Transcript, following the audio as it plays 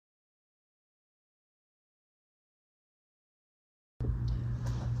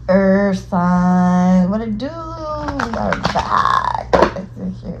Earth sign. What it do? We are back.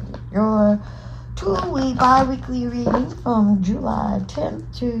 This is your 2-week bi-weekly reading from July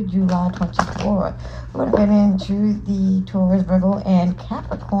 10th to July 24th. We're going to get into the Taurus, Virgo, and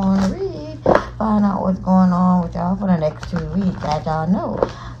Capricorn read. Find out what's going on with y'all for the next 2 weeks. As y'all know,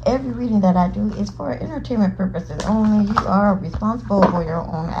 every reading that I do is for entertainment purposes only. You are responsible for your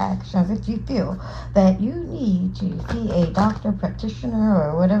own actions. If you feel that you need to see a doctor, practitioner,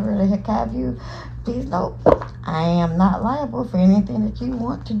 or whatever the heck have you, please note, I am not liable for anything that you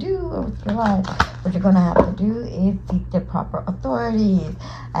want to do with your life. What you're going to have to do is seek the proper authorities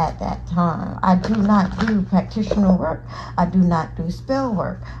at that time. I do not do practitioner work. I do not do spell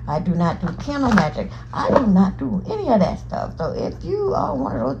work. I do not do candle magic. I do not do any of that stuff. So if you are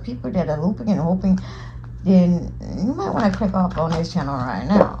one of those people that are looping and hoping, then you might want to click off on this channel right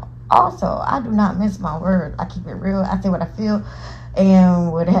now. Also, I do not mince my words. I keep it real. I say what I feel.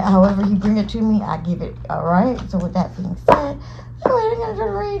 And however you bring it to me, I give it. Alright? So with that being said, go ahead and get into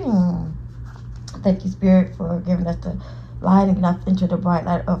the reading. Thank you, Spirit, for giving us the light and enough into the bright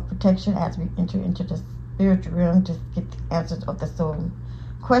light of protection as we enter into the spiritual realm to get the answers of the soul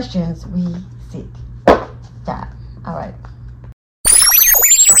questions we seek. God. Alright.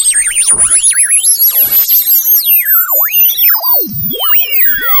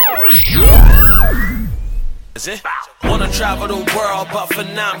 Is it? Wanna travel the world, but for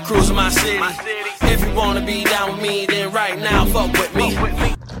now I'm cruising my city. If you wanna be down with me, then right now fuck with me.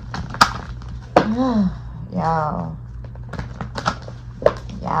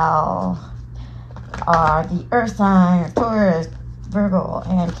 Y'all are the Earth sign, Taurus, Virgo,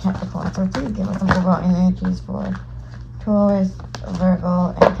 and Capricorn. So please give us some overall energies for Taurus,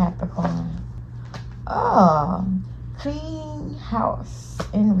 Virgo, and Capricorn. Oh, clean house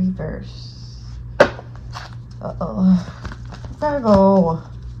in reverse. Virgo.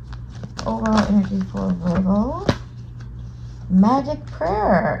 Overall energy for Virgo. Magic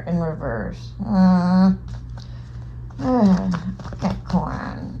prayer in reverse.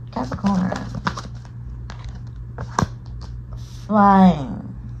 Capricorn.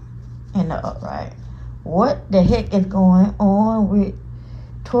 Flying in the upright. What the heck is going on with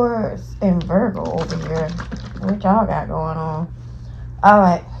Taurus and Virgo over here? What y'all got going on?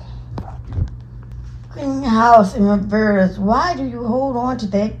 Alright. Clean house in reverse. Why do you hold on to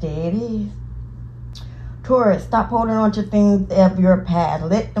that, daddy? Taurus, stop holding on to things of your past.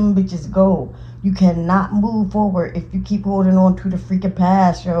 Let them bitches go. You cannot move forward if you keep holding on to the freaking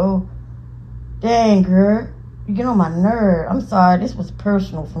past, yo. Dang, girl. You get on my nerve. I'm sorry. This was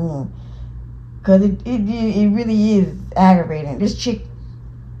personal for me. Because it really is aggravating. This chick,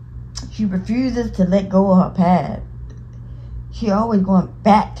 she refuses to let go of her past. She always going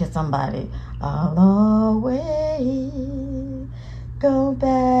back to somebody. I'll always go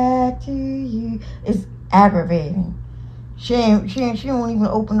back to you. It's aggravating. She won't even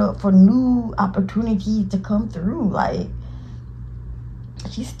open up for new opportunities to come through. Like,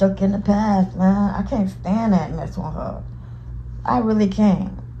 she's stuck in the past, man. I can't stand that mess with her. I really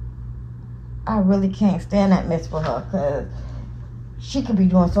can't. I really can't stand that mess with her, because she could be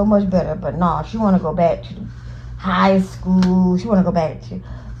doing so much better. But no, she want to go back to high school. She want to go back to,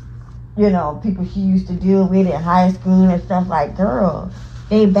 people she used to deal with in high school and stuff. Like, girl,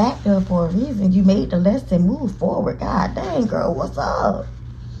 they backed up for a reason. You made the lesson, move forward. God dang, girl, what's up?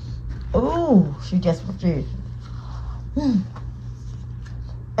 Ooh, she just refused.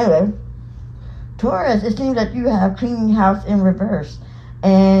 Anyway, Taurus, it seems that you have cleaning house in reverse.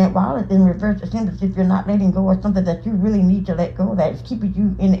 And while it's in reverse, it seems as if you're not letting go of something that you really need to let go of, that is keeping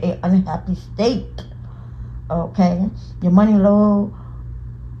you in an unhappy state. Okay? Your money low,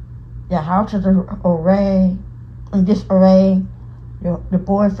 your house is in disarray. Your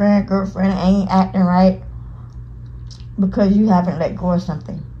boyfriend, girlfriend ain't acting right because you haven't let go of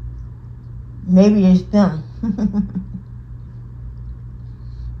something. Maybe it's them.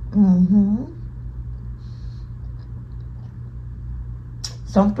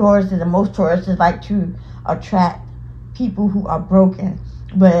 Some Tauruses and most Tauruses like to attract people who are broken,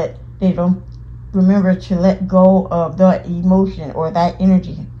 but they don't remember to let go of that emotion or that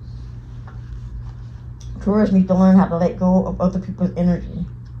energy. Taurus need to learn how to let go of other people's energy.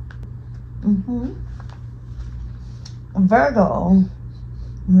 Virgo,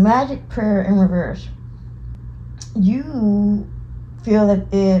 magic prayer in reverse. You feel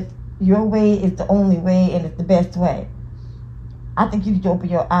that if your way is the only way and it's the best way, I think you need to open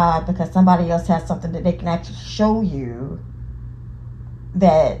your eyes, because somebody else has something that they can actually show you,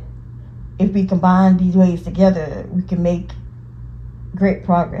 that if we combine these ways together, we can make great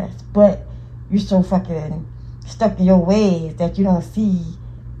progress. But you're so fucking stuck in your ways that you don't see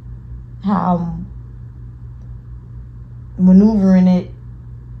how maneuvering it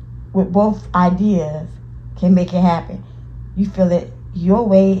with both ideas can make it happen. You feel it your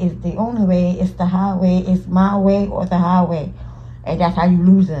way is the only way, it's the highway, it's my way or the highway. And that's how you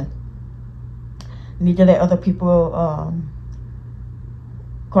losing. You need to let other people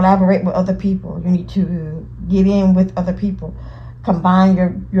collaborate with other people. You need to get in with other people. Combine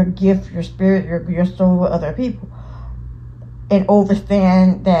your gift, your spirit, your soul with other people. And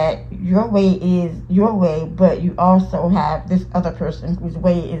understand that your way is your way, but you also have this other person whose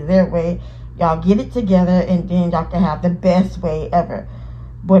way is their way. Y'all get it together, and then y'all can have the best way ever.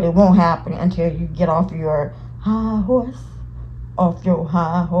 But it won't happen until you get off your high horse. Off your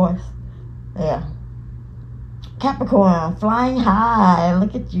high horse. Yeah. Capricorn, flying high.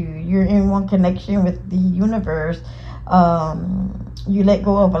 Look at you. You're in one connection with the universe. You let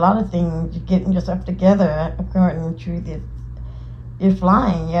go of a lot of things. You're getting yourself together according to this. You're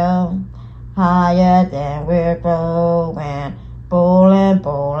flying, yo. Higher than we're going. Bowling,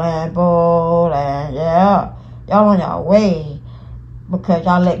 bowling, bowling. Yeah. Y'all on your way. Because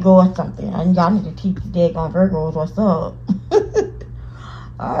y'all let go of something. And y'all need to teach the daggone Virgos what's up.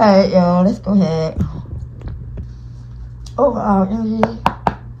 Alright, y'all. Let's go ahead. Overall energy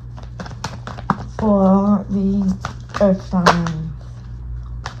for the earth signs.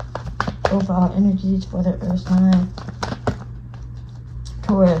 Overall energies for the earth signs.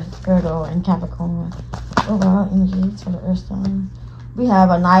 Taurus, Virgo, and Capricorn. Overall energies for the earth signs. We have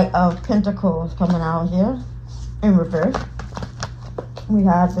a Knight of Pentacles coming out here in reverse. We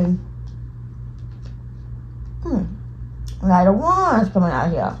have the Knight of Wands coming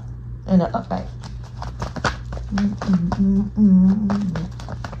out here in the upright.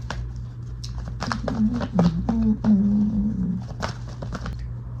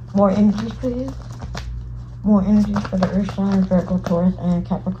 More energies, please. More energies for the earth signs, Virgo, Taurus, and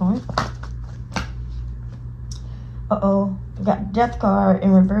Capricorn. Uh-oh. We got Death card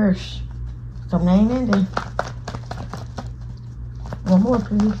in reverse. Some name ending. One more,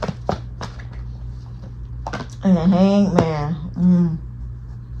 please. And the Hangman.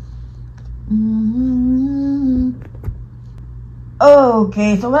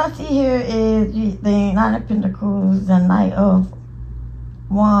 Okay, so what I see here is the Nine of Pentacles, the Knight of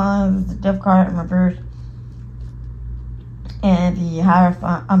Wands, the Death card in reverse, and the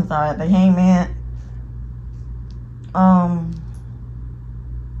Hierophant. I'm sorry, the Hangman.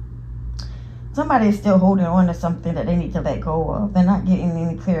 Somebody is still holding on to something that they need to let go of. They're not getting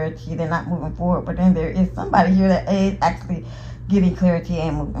any clarity. They're not moving forward. But then there is somebody here that is actually getting clarity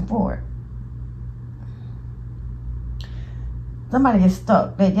and moving forward. Somebody is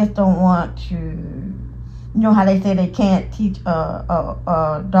stuck. They just don't want to. You know how they say they can't teach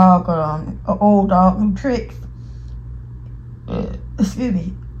a dog an old dog new tricks? Excuse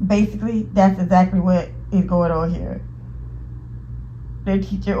me. Basically, that's exactly what is going on here. They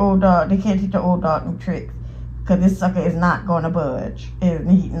teach your old dog. They can't teach your old dog new tricks because this sucker is not going to budge.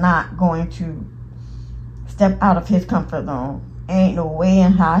 He's not going to step out of his comfort zone. Ain't no way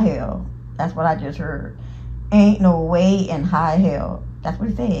in high hell. That's what I just heard. Ain't no way in high hell. That's what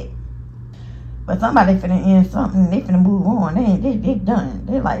he said. But somebody finna end something. They finna move on. They done.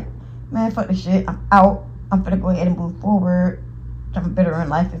 They like, man, fuck this shit. I'm out. I'm finna go ahead and move forward. Something better in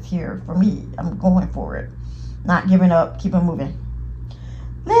life is here for me. I'm going for it. Not giving up. Keep on moving.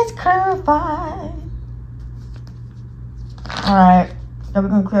 Let's clarify. Alright, so we're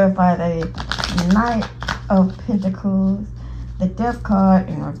going to clarify the Knight of Pentacles, the Death card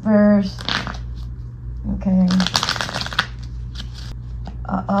in reverse. Okay.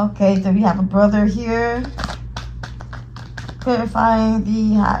 Okay, so we have a brother here. Clarifying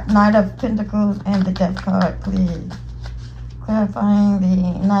the Knight of Pentacles and the Death card, please. Clarifying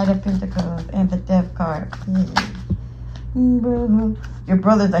the Knight of Pentacles and the Death card, please. Your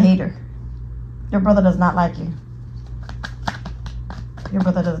brother's a hater. Your brother does not like you. Your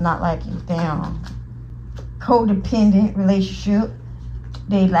brother does not like you. Damn. Codependent relationship.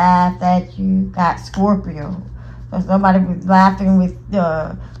 They laughed at you. Got Scorpio. So somebody was laughing with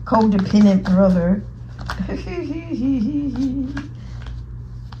the codependent brother.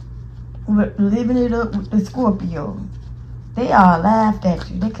 Living it up with the Scorpio. They all laughed at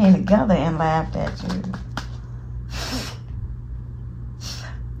you. They came together and laughed at you.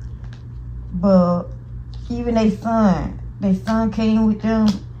 But even their son came with them.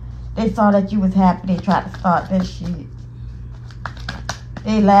 They saw that you was happy. They tried to start that shit.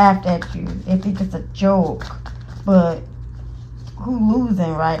 They laughed at you. They think it's a joke. But who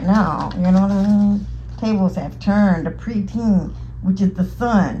losing right now? You know what I mean? Tables have turned. The preteen, which is the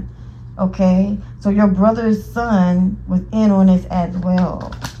son. Okay? So your brother's son was in on this as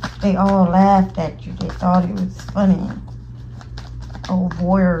well. They all laughed at you. They thought it was funny. Oh,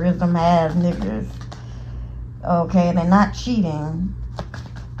 voyeurism ass niggas. Okay, they're not cheating.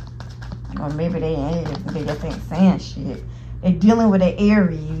 Or maybe they just ain't saying shit. They're dealing with an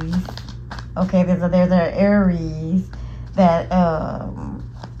Aries. Okay, there's an Aries that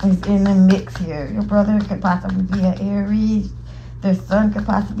is in the mix here. Your brother could possibly be an Aries. Their son could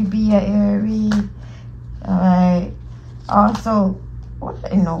possibly be an Aries. Alright. Also,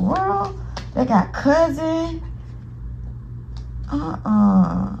 what in the world? They got cousin.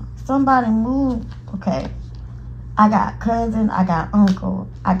 Somebody moved. Okay. I got cousin. I got uncle.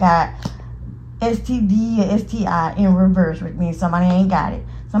 I got STD or STI in reverse, which means somebody ain't got it.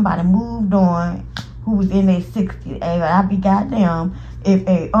 Somebody moved on who was in their 60s. And I'd be goddamn if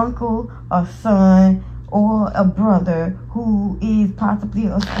a uncle, a son, or a brother who is possibly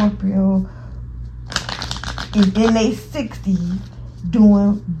a Scorpio is in their 60s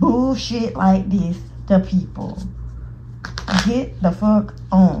doing bullshit like this to people. Get the fuck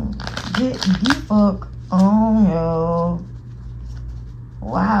on. Get the fuck on, yo.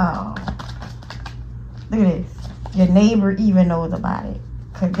 Wow. Look at this. Your neighbor even knows about it.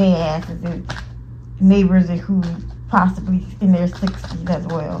 Because they asses is neighbors who possibly in their 60s as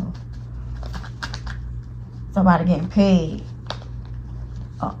well. Somebody getting paid.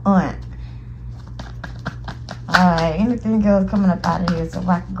 A aunt. Alright, anything else coming up out of here so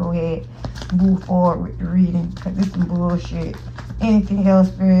I can go ahead and move forward with the reading. Because it's some bullshit. Anything else,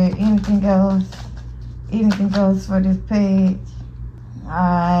 Spirit? Anything else? Anything else for this page?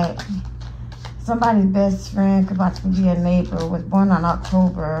 Alright. Somebody's best friend could possibly be a neighbor, was born on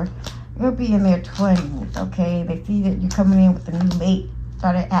October. You'll be in their 20s, okay? They see that you're coming in with the new mate.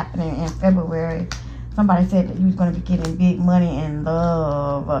 Started happening in February. Somebody said that you was going to be getting big money and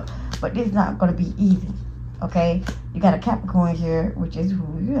love. But it's not going to be easy, okay? You got a Capricorn here, which is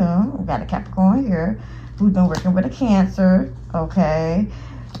who you know. We got a Capricorn here who's been working with a Cancer, okay?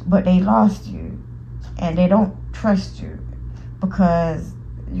 But they lost you. And they don't trust you because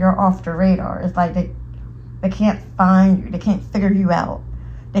you're off the radar. It's like they can't find you. They can't figure you out.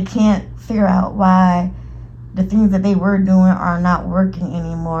 They can't figure out why the things that they were doing are not working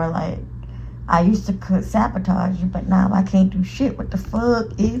anymore. Like, I used to sabotage you, but now I can't do shit. What the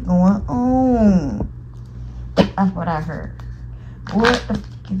fuck is going on? That's what I heard. What the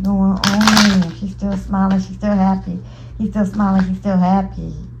fuck is going on? She's still smiling. She's still happy. He's still smiling. He's still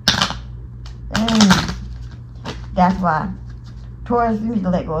happy. That's why. Taurus, you need to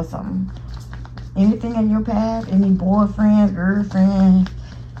let go of something. Anything in your past, any boyfriends, girlfriends,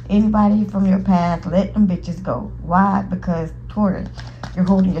 anybody from your past, let them bitches go. Why? Because Taurus, you're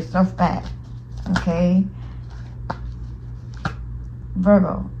holding yourself back. Okay?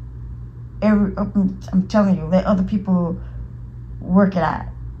 Virgo, I'm telling you, let other people work it out.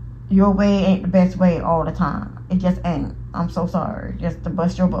 Your way ain't the best way all the time. It just ain't. I'm so sorry. Just to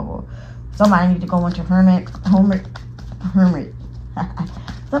bust your bubble. Somebody need to go into hermit.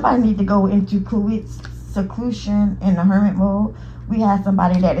 Somebody need to go into seclusion in the hermit mode. We have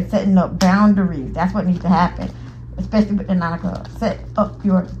somebody that is setting up boundaries. That's what needs to happen. Especially with the 9 o'clock. Set up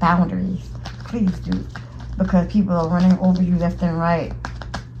your boundaries. Please do. Because people are running over you left and right.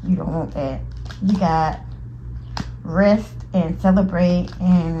 You don't want that. You got rest and celebrate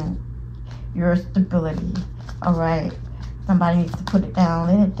and your stability. Alright. Somebody needs to put it down.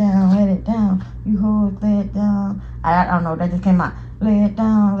 Let it down. Let it down. You hold, let it down. I don't know. That just came out. Lay it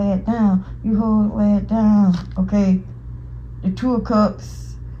down. Lay it down. You hold, lay it down. Okay. The 2 of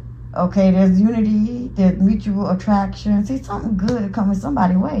Cups. Okay. There's unity. There's mutual attraction. See, something good coming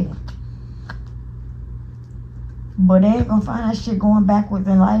somebody's way. But they ain't gonna find that shit going backwards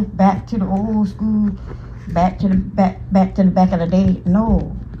in life. Back to the old school. Back to the back of the day.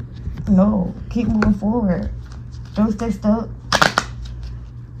 No. No. Keep moving forward. Don't stay stuck.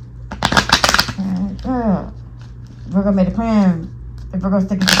 Girl. Virgo made a plan. Virgo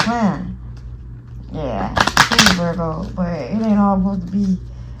sticking to the plan. Yeah. Cool, Virgo. But it ain't all supposed to be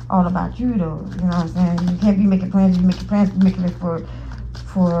all about you, though. You know what I'm saying? You can't be making plans. You make plans. You making it for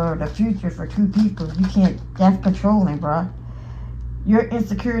the future, for 2 people. You can't. That's controlling, bruh. Your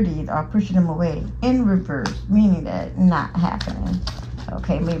insecurities are pushing them away. In reverse. Meaning that not happening.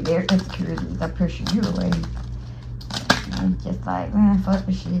 Okay, maybe their insecurities are pushing you away. Just like, man, fuck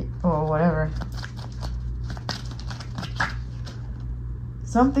the shit, or whatever.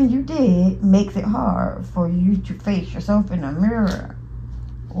 Something you did makes it hard for you to face yourself in the mirror.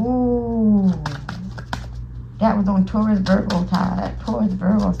 Ooh. That was on Taurus Virgo side. Taurus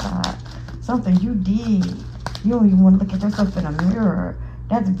Virgo side. Something you did. You don't even want to look at yourself in the mirror.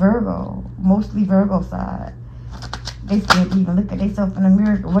 That's Virgo. Mostly Virgo side. They can't even look at themselves in the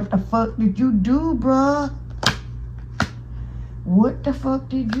mirror. What the fuck did you do, bruh? What the fuck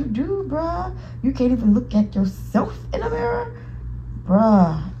did you do, bruh? You can't even look at yourself in the mirror?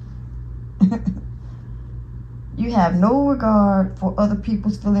 Bruh. You have no regard for other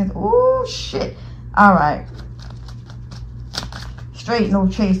people's feelings. Oh, shit. All right. Straight no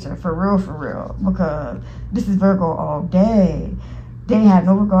chaser. For real. Because this is Virgo all day. They have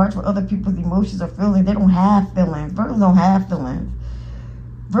no regard for other people's emotions or feelings. They don't have feelings. Virgos don't have feelings.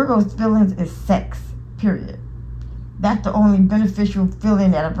 Virgo's feelings is sex. Period. That's the only beneficial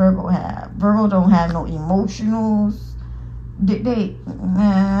feeling that a Virgo have. Virgo don't have no emotionals.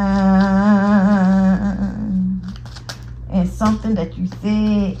 And something that you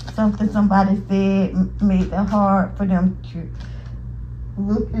said, something somebody said made it hard for them to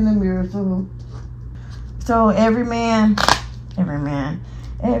look in the mirror. So every man has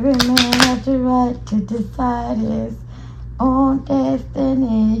the right to decide his own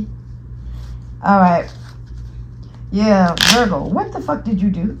destiny. All right. Yeah, Virgo, what the fuck did you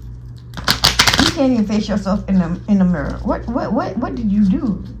do? You can't even face yourself in the mirror. What did you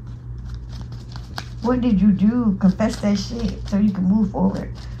do? What did you do? Confess that shit so you can move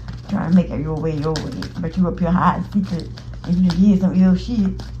forward. Trying to make it your way. But you up here hiding secret and you just did some ill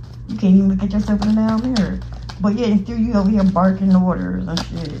shit. You can't even look at yourself in the damn mirror. But yeah, and still you over here barking orders and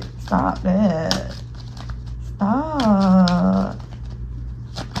shit. Stop that. Stop.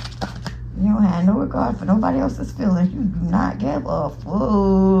 You don't have no regard for nobody else's feelings. You do not give a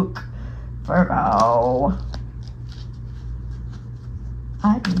fuck, Virgo.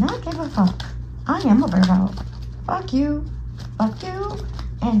 I do not give a fuck. I am a Virgo. Fuck you,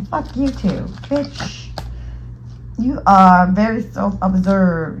 and fuck you too, bitch. You are very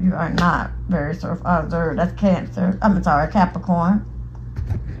self-observed. You are not very self-observed. That's Cancer. I'm sorry, Capricorn.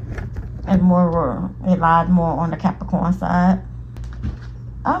 And more, it lies more on the Capricorn side.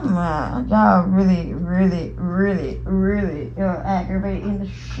 Y'all really aggravating the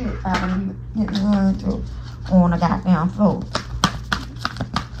shit out of you getting run to on the goddamn floor.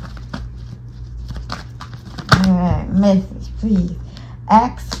 Alright, message, please.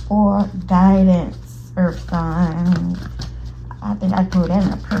 Ask for guidance, Earth sign. I think I threw that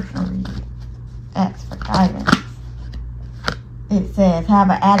in a personal reading. Ask for guidance. It says, have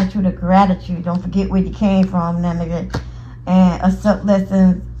an attitude of gratitude. Don't forget where you came from, and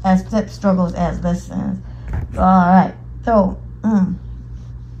accept struggles as lessons. Alright, so,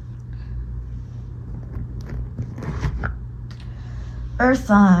 Earth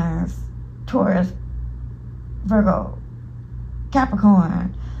signs, Taurus, Virgo,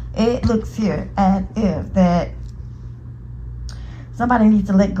 Capricorn. It looks here as if that somebody needs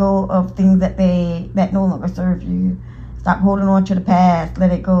to let go of things that no longer serve you. Stop holding on to the past.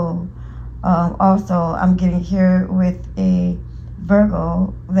 Let it go. Also, I'm getting here with a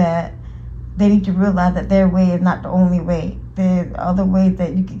Virgo that they need to realize that their way is not the only way. There's other ways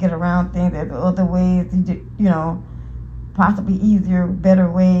that you can get around things. There's other ways, possibly easier, better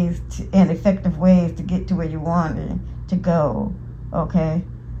ways and effective ways to get to where you wanted to go. Okay?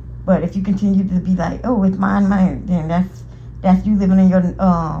 But if you continue to be like, oh, it's mine, then that's you living in your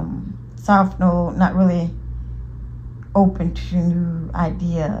south node, not really open to new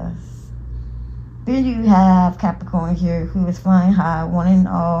ideas. Then you have Capricorn here, who is flying high, one and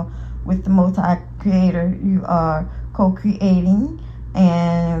all with the Most High Creator. You are co-creating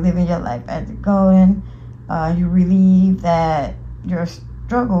and living your life as it's going. You relieve that your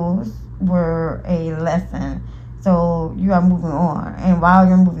struggles were a lesson. So you are moving on. And while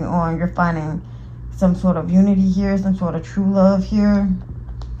you're moving on, you're finding some sort of unity here, some sort of true love here.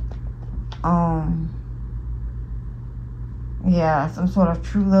 Yeah, some sort of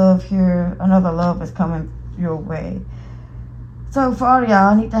true love here. Another love is coming your way. So for all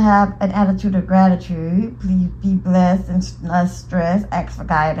y'all, need to have an attitude of gratitude. Please be blessed and less stressed. Ask for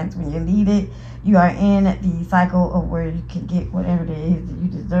guidance when you need it. You are in the cycle of where you can get whatever it is that you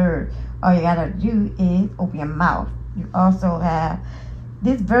deserve. All you gotta do is open your mouth. You also have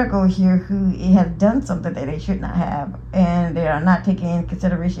this Virgo here who has done something that they should not have, and they are not taking into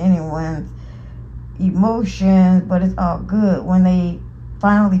consideration anyone's emotions, but it's all good when they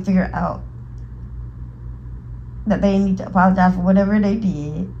finally figure out that they need to apologize for whatever they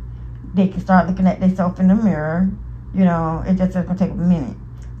did. They can start looking at themselves in the mirror. It just doesn't take a minute.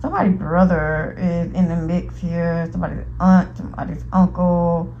 Somebody's brother is in the mix here. Somebody's aunt, somebody's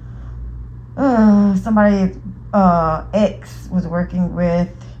uncle, somebody's ex was working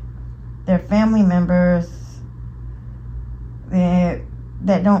with their family members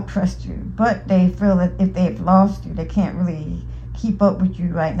that don't trust you, but they feel that if they've lost you, they can't really keep up with you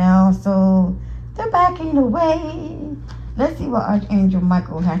right now, so they're backing away. Let's see what Archangel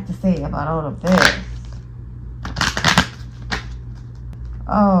Michael has to say about all of this.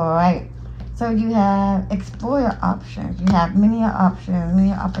 Alright. So you have explore your options. You have many options,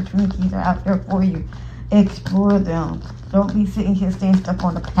 many opportunities are out there for you. Explore them. Don't be sitting here staying stuck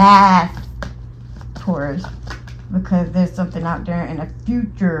on the past, Taurus, because there's something out there in the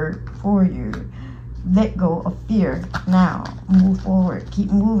future for you. Let go of fear now. Move forward.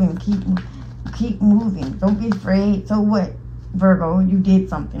 Keep moving. Keep moving. Don't be afraid. So what, Virgo? You did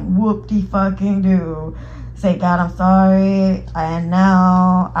something. Whoop-de-fucking-do. Say, God, I'm sorry, and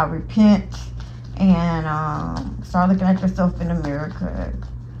now I repent, and start looking at yourself in the mirror, because,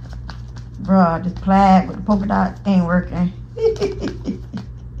 bruh, this plaid with the polka dots ain't working.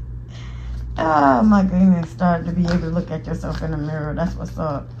 Oh, my goodness, start to be able to look at yourself in the mirror. That's what's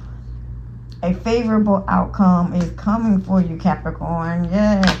up. A favorable outcome is coming for you, Capricorn.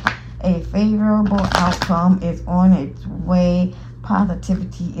 Yes, a favorable outcome is on its way.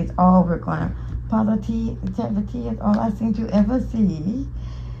 Positivity is all we're going to... Positivity is all I seem to ever see.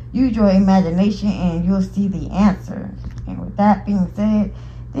 Use your imagination and you'll see the answer. And with that being said,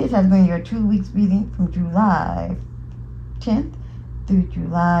 this has been your 2 weeks reading from July 10th through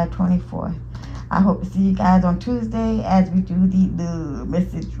July 24th. I hope to see you guys on Tuesday as we do the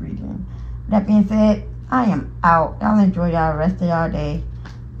message reading. That being said, I am out. Y'all enjoy y'all rest of y'all day.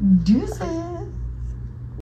 Deuces.